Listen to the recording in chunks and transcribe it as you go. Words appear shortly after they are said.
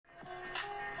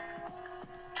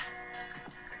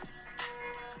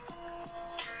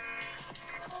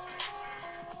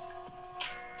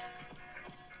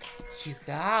You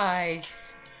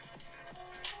guys,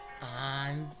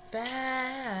 I'm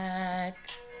back.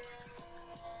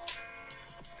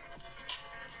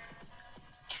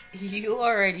 You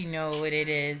already know what it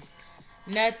is.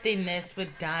 Nothingness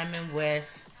with Diamond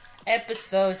West,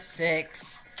 episode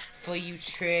 6 for you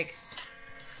tricks.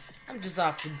 I'm just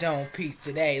off the dome piece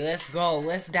today. Let's go.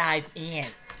 Let's dive in.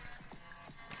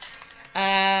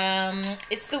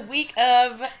 It's the week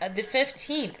of the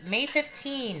 15th, May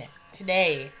 15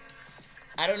 today.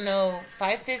 I don't know,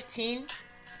 5:15.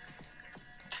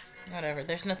 Whatever.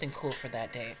 There's nothing cool for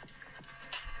that day.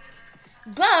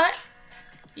 But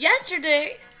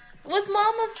yesterday was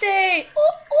Mama's Day. Ooh,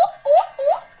 ooh, ooh,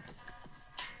 ooh.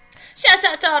 Shouts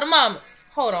out to all the mamas.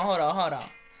 Hold on.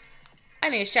 I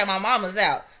need to shout my mamas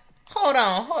out. Hold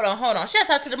on. Shouts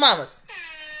out to the mamas.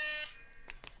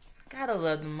 Gotta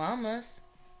love the mamas.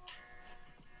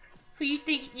 Who you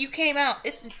think you came out?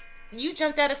 You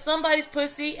jumped out of somebody's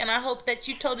pussy, and I hope that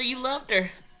you told her you loved her.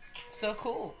 So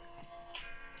cool.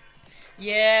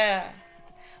 Yeah.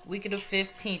 Week of the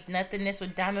 15th, Nothingness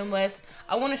with Diamond West.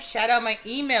 I want to shout out my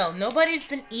email. Nobody's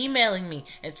been emailing me.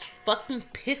 It's fucking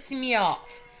pissing me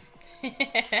off.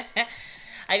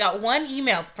 I got one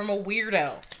email from a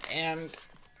weirdo, and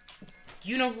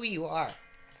you know who you are.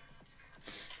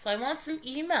 So I want some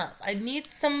emails. I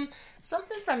need something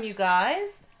from you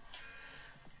guys,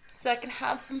 so I can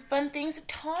have some fun things to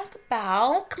talk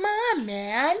about. Come on,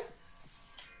 man.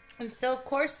 And so, of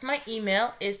course, my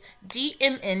email is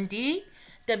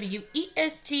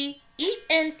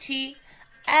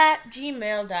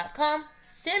dmndwestent@gmail.com.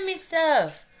 Send me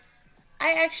stuff.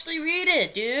 I actually read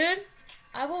it, dude.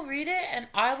 I will read it and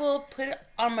I will put it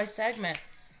on my segment,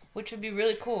 which would be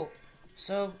really cool.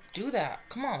 So do that.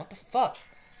 Come on, what the fuck?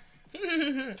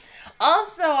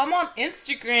 Also, I'm on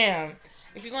Instagram.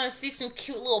 If you want to see some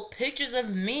cute little pictures of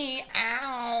me,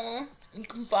 you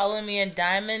can follow me at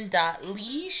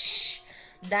diamond.leash.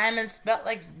 Diamond spelled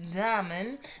like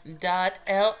diamond.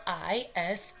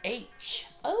 .lish.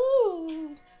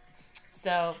 Oh.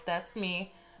 So that's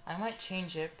me. I might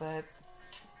change it, but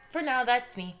for now,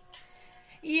 that's me.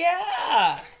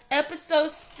 Yeah.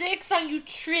 Episode 6 on you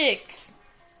tricks.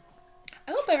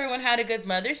 I hope everyone had a good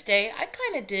Mother's Day. I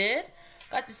kind of did.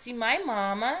 Got to see my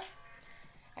mama.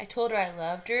 I told her I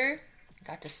loved her.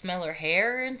 Got to smell her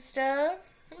hair and stuff.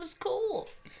 It was cool.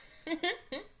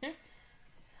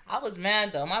 I was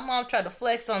mad though. My mom tried to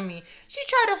flex on me. She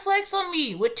tried to flex on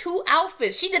me with 2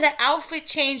 outfits. She did an outfit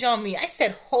change on me. I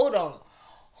said, hold on.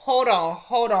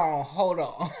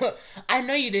 I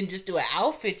know you didn't just do an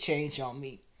outfit change on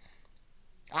me.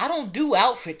 I don't do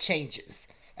outfit changes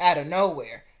out of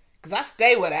nowhere. Cause I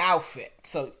stay with an outfit.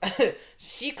 So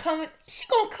she gonna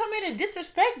come in and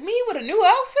disrespect me with a new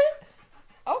outfit?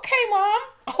 Okay,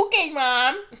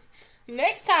 mom.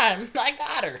 Next time, I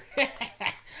got her.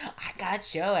 I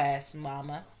got your ass,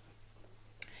 mama.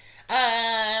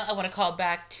 I want to call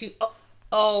back to...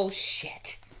 Oh,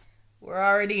 shit. We're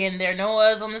already in there. No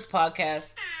us on this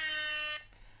podcast.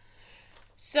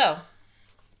 So,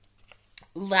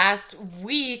 last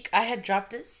week, I had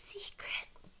dropped a secret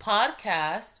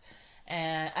podcast.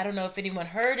 And I don't know if anyone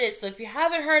heard it. So if you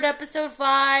haven't heard episode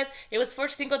 5, it was for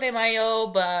Cinco de Mayo,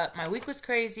 but my week was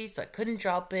crazy, so I couldn't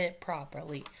drop it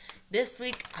properly. This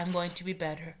week, I'm going to be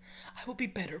better. I will be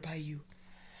better by you.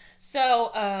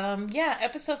 So, yeah,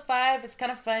 episode 5 is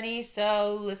kind of funny,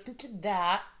 so listen to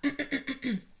that.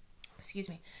 Excuse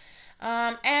me.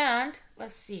 And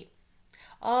let's see.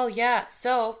 Oh, yeah,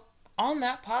 so on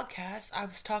that podcast, I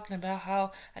was talking about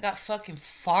how I got fucking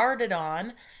farted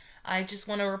on. I just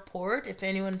want to report, if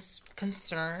anyone's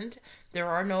concerned, there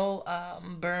are no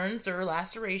burns or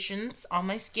lacerations on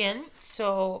my skin.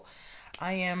 So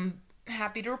I am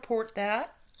happy to report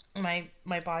that. My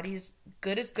body's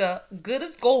good as gold. Good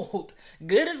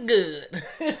as good.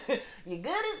 You're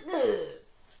good as good.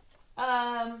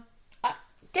 Damn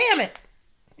it.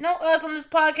 No us on this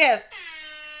podcast.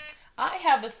 I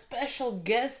have a special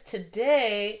guest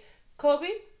today. Kobe?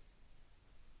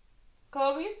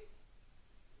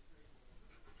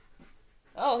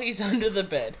 Oh, he's under the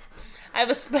bed. I have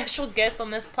a special guest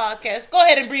on this podcast. Go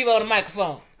ahead and breathe on the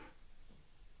microphone.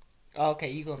 Okay,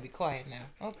 you're going to be quiet now.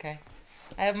 Okay.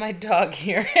 I have my dog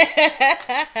here.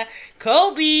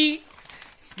 Kobe.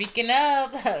 Speaking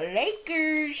of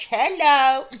Lakers,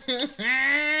 hello.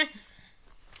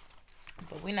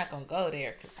 But we're not going to go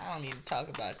there because I don't need to talk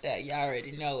about that. Y'all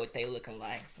already know what they looking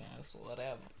like, so it's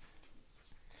whatever.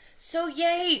 So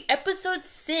yay, episode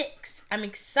 6. I'm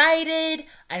excited.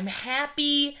 I'm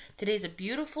happy. Today's a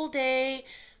beautiful day.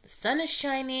 The sun is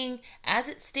shining. As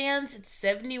it stands, it's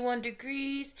 71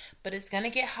 degrees, but it's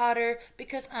gonna get hotter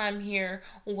because I'm here.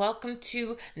 Welcome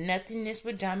to Nothingness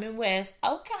with Diamond West.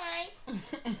 Okay. Okay.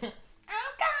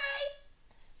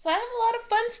 So I have a lot of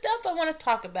fun stuff I want to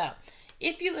talk about.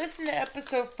 If you listen to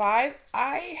episode 5,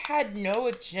 I had no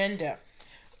agenda,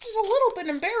 which is a little bit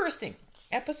embarrassing.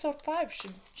 Episode 5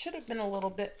 should have been a little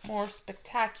bit more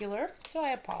spectacular, so I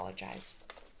apologize.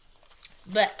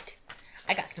 But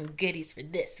I got some goodies for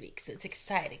this week, so it's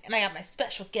exciting. And I got my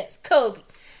special guest, Kobe.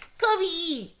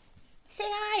 Kobe! Say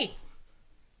hi!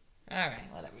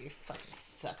 Alright, whatever, you fucking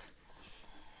suck.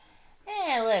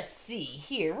 And let's see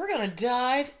here. We're gonna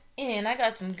dive in. I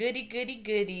got some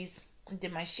goodies.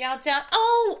 Did my shouts out?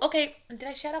 Oh, okay. Did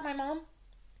I shout out my mom?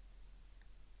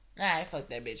 Alright, fuck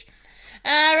that bitch.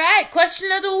 Alright,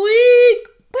 question of the week.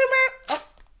 Oh,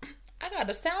 I got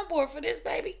a soundboard for this,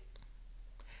 baby.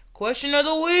 Question of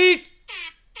the week.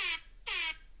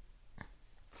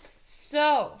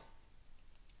 So,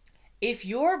 if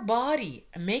your body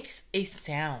makes a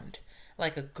sound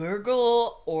like a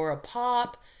gurgle or a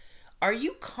pop, are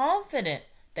you confident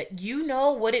that you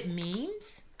know what it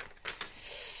means?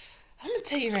 I'm going to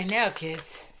tell you right now,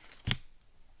 kids.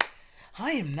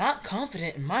 I am not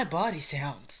confident in my body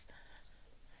sounds.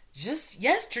 Just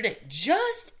yesterday,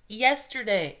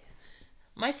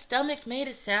 my stomach made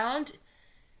a sound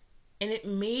and it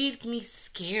made me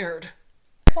scared.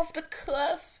 Off the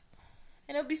cuff,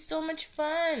 and it'll be so much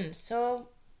fun. So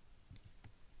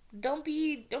don't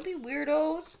be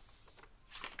weirdos.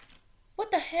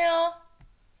 What the hell?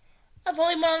 I've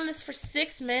only been on this for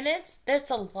 6 minutes?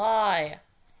 That's a lie.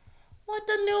 What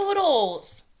the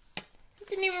noodles? I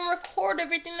didn't even record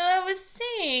everything that I was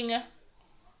saying.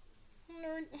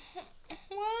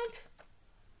 What?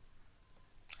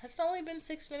 Has it only been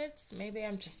 6 minutes? Maybe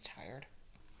I'm just tired.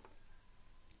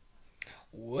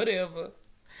 Whatever.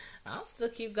 I'll still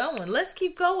keep going. Let's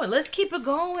keep going. Let's keep it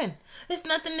going. It's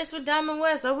Nothingness with Diamond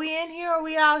West. Are we in here or are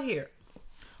we out here?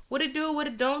 What it do, what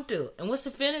it don't do, and what's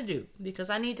it finna do? Because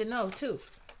I need to know too.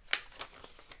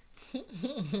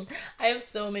 I have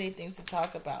so many things to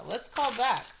talk about. Let's call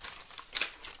back.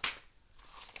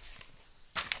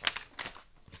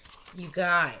 You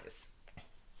guys.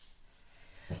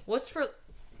 What's for...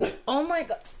 Oh my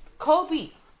God.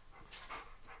 Kobe.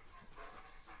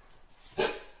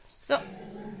 So...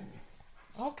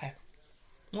 Okay.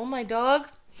 Well, my dog...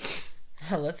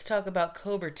 Let's talk about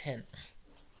Coberton.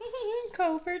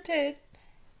 Coberton.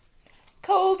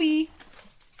 Kobe.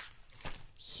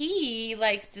 He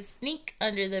likes to sneak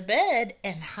under the bed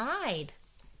and hide.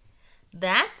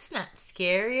 That's not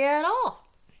scary at all.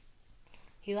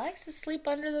 He likes to sleep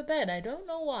under the bed. I don't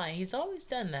know why. He's always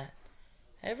done that.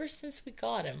 Ever since we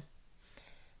got him.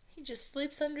 He just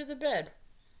sleeps under the bed.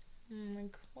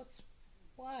 Like,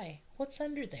 why? What's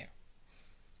under there?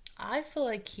 I feel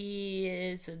like he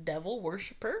is a devil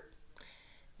worshiper.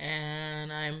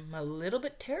 And I'm a little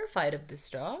bit terrified of this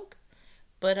dog.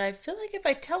 But I feel like if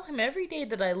I tell him every day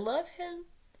that I love him,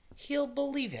 he'll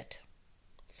believe it.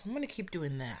 So I'm going to keep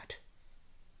doing that.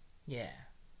 Yeah.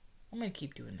 I'm going to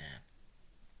keep doing that.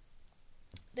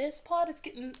 This pod is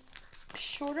getting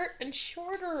shorter and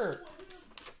shorter.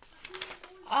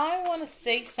 I want to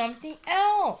say something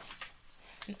else.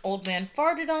 An old man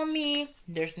farted on me.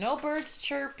 There's no birds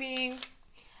chirping. I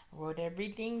wrote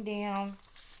everything down.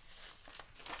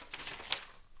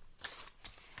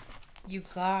 You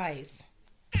guys.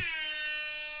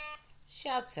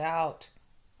 Shouts out.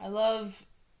 I love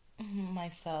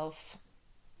myself.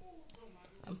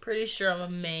 I'm pretty sure I'm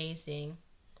amazing.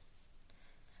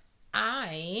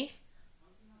 I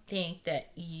think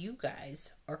that you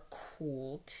guys are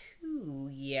cool too.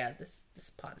 Yeah, this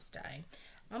pot is dying.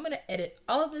 I'm going to edit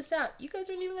all of this out. You guys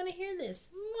aren't even going to hear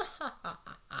this.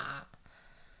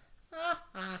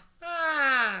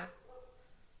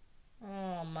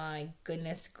 Oh my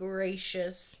goodness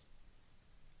gracious.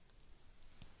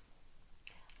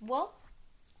 Well,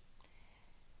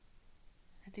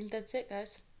 I think that's it,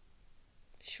 guys.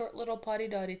 Short little potty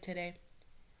dotty today.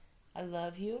 I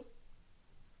love you.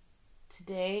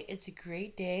 Today, it's a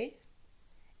great day.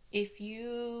 If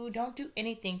you don't do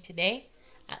anything today,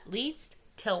 at least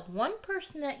tell one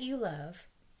person that you love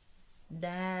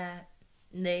that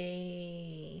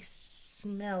they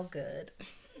smell good.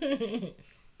 I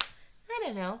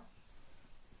don't know.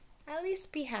 At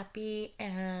least be happy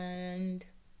and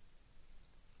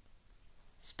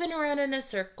spin around in a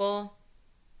circle.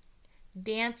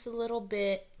 Dance a little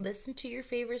bit. Listen to your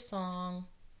favorite song.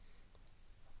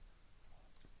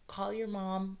 Call your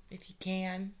mom if you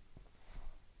can.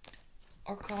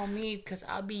 Or call me because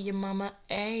I'll be your mama.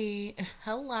 Hey,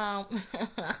 hello.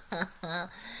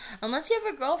 Unless you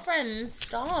have a girlfriend,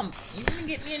 stop. You're gonna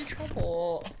get me in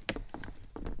trouble.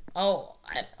 I'm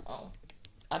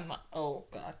not. Oh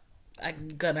God, I'm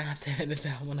gonna have to edit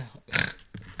that one out.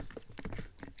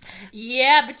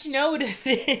 Yeah, but you know what it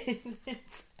is.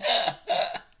 It's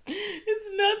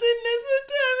nothing. That's what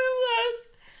time it was.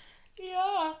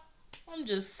 Yeah, I'm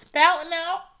just spouting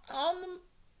out on the.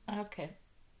 Okay.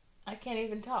 I can't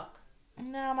even talk.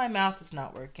 No, my mouth is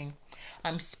not working.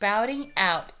 I'm spouting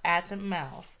out at the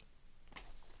mouth.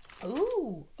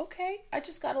 Ooh, okay. I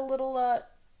just got a little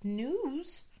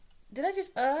news. Did I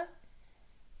just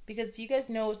Because do you guys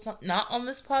know it's not on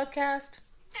this podcast?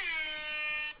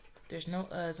 There's no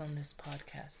on this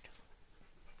podcast.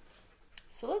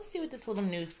 So let's see what this little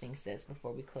news thing says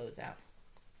before we close out.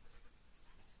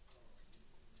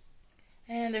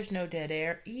 And there's no dead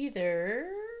air either.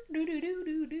 Do do do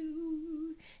do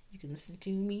do. You can listen to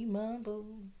me mumble.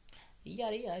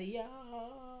 Yada yada yada.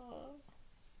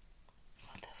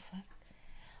 What the fuck?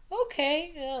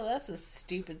 Okay, well, that's a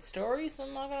stupid story, so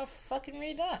I'm not gonna fucking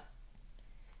read that.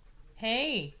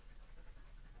 Hey,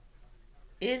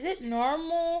 is it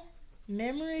normal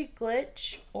memory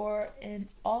glitch or an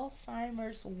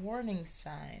Alzheimer's warning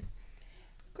sign?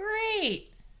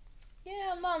 Great.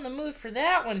 Yeah, I'm not in the mood for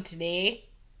that one today.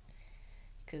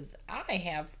 Because I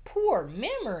have poor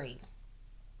memory.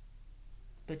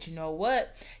 But you know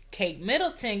what? Kate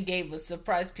Middleton gave a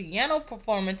surprise piano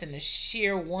performance in a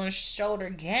sheer one-shoulder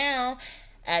gown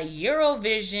at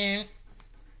Eurovision.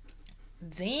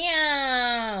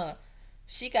 Damn.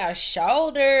 She got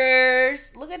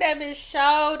shoulders. Look at that bitch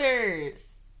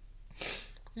shoulders.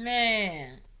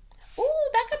 Man. Ooh,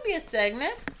 that could be a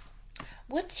segment.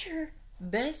 What's your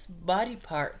best body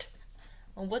part?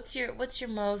 What's your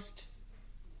most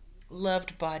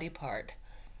loved body part?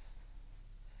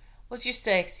 What's your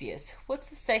sexiest? What's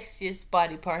the sexiest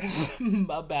body part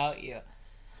about you?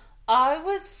 I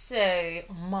would say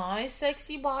my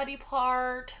sexy body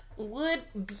part would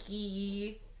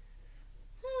be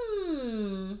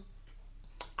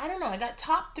I don't know. I got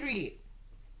top 3.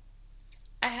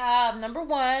 I have number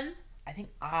 1, I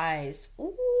think eyes.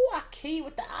 Ooh, I kill you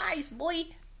with the eyes, boy.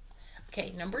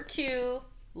 Okay, number 2,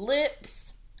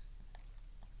 lips.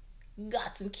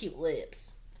 Got some cute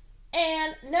lips.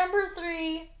 And number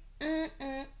 3,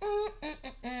 I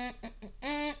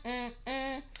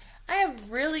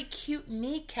have really cute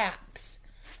kneecaps.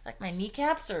 Like, my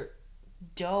kneecaps are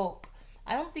dope.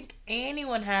 I don't think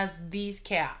anyone has these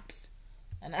caps.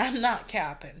 And I'm not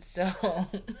capping, so.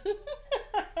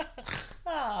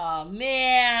 Oh,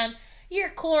 man. You're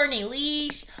corny,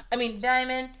 Leash.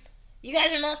 Diamond. You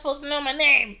guys are not supposed to know my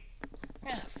name.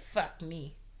 Ah, fuck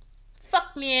me.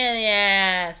 Fuck me in the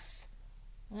ass.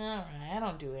 Alright, I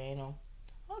don't do anal.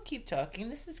 I'll keep talking.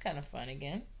 This is kind of fun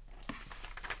again.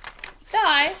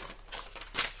 Guys.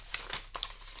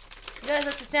 You guys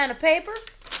like the sound of paper?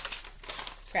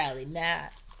 Probably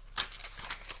not.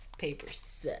 Paper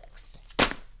sucks.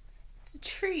 It's a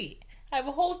tree. I have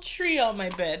a whole tree on my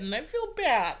bed and I feel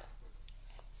bad.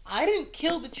 I didn't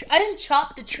kill the tree. I didn't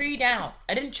chop the tree down.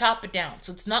 I didn't chop it down,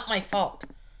 so it's not my fault.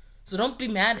 So don't be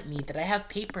mad at me that I have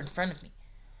paper in front of me.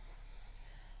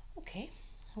 Okay,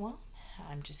 well,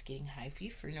 I'm just getting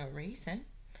hyphy for no reason.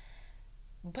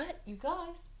 But, you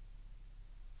guys.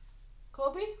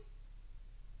 Kobe?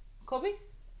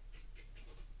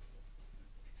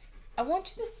 I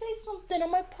want you to say something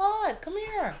on my pod. Come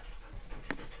here.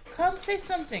 Come say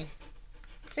something.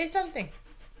 Say something.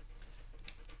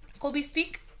 Kobe,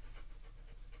 speak.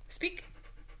 Speak.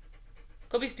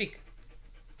 Kobe, speak.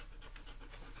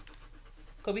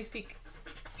 Kobe, speak.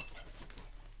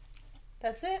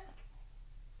 That's it.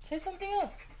 Say something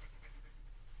else.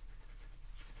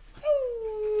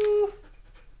 Ooh.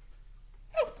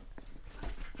 Ooh.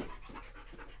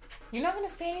 You're not going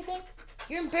to say anything?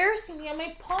 You're embarrassing me on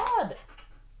my pod.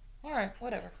 Alright,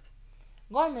 whatever.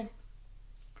 Go on then.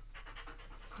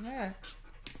 Alright.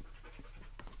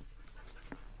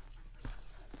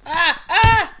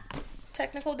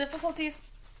 Technical difficulties.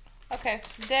 Okay,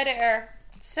 dead air.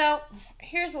 So,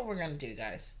 here's what we're going to do,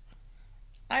 guys.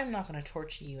 I'm not going to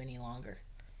torture you any longer.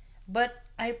 But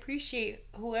I appreciate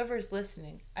whoever's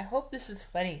listening. I hope this is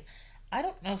funny. I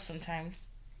don't know sometimes,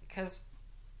 because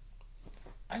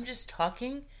I'm just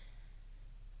talking.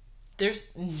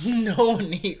 There's no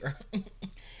one here.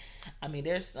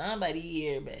 There's somebody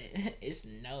here, but it's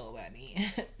nobody.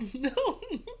 No.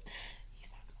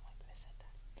 He's not gonna like that I said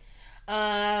that.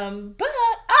 But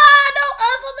no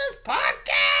us on this podcast.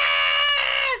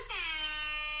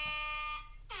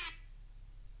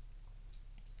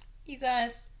 You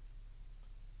guys,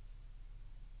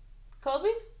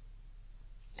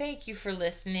 thank you for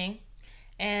listening.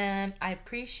 And I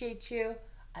appreciate you.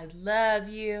 I love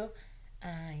you.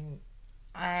 I'm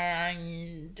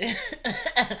I'm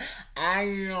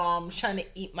I'm trying to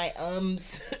eat my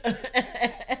ums.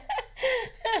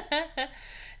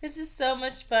 This is so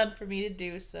much fun for me to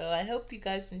do, so I hope you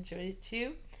guys enjoy it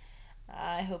too.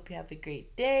 I hope you have a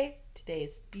great day. Today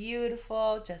is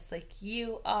beautiful, just like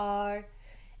you are.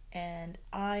 And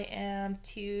I am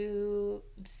too.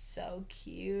 So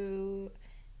cute.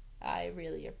 I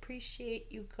really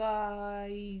appreciate you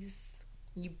guys.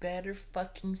 You better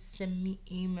fucking send me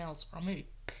emails or I'm gonna be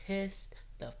pissed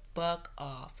the fuck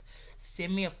off.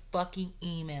 Send me a fucking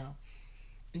email.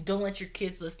 And don't let your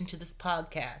kids listen to this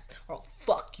podcast or I'll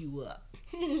fuck you up.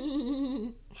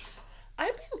 I've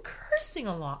been cursing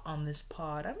a lot on this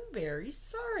pod. I'm very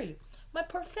sorry. My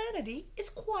profanity is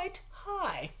quite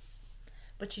high.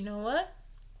 But you know what?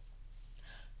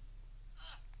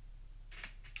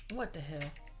 What the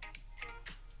hell?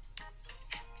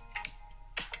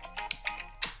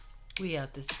 We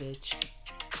out this bitch.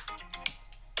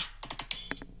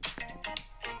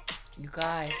 You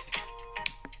guys,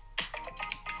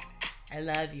 I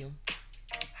love you.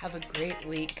 Have a great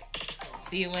week.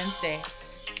 See you Wednesday.